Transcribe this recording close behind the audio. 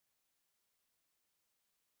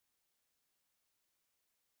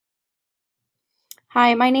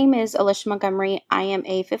Hi, my name is Alicia Montgomery. I am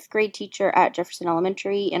a fifth grade teacher at Jefferson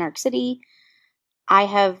Elementary in Arc City. I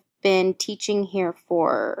have been teaching here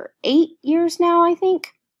for 8 years now, I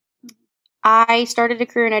think. I started a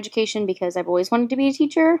career in education because I've always wanted to be a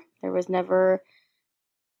teacher. There was never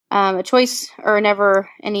a choice or never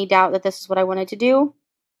any doubt that this is what I wanted to do.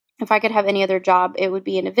 If I could have any other job, it would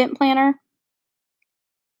be an event planner.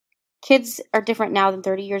 Kids are different now than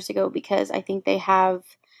 30 years ago because I think they have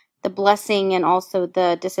the blessing and also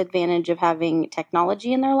the disadvantage of having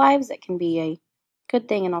technology in their lives that can be a good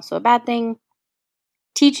thing and also a bad thing.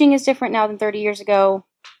 Teaching is different now than 30 years ago.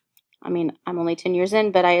 I mean, I'm only 10 years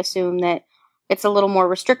in, but I assume that it's a little more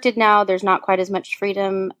restricted now. There's not quite as much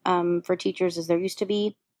freedom for teachers as there used to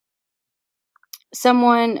be.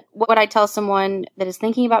 What would I tell someone that is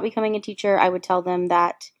thinking about becoming a teacher? I would tell them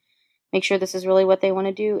that make sure this is really what they want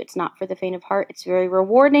to do. It's not for the faint of heart. It's very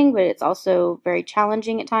rewarding, but it's also very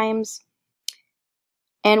challenging at times.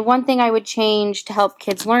 And one thing I would change to help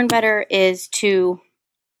kids learn better is to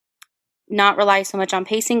not rely so much on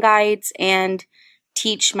pacing guides and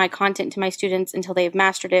teach my content to my students until they've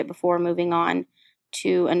mastered it before moving on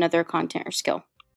to another content or skill.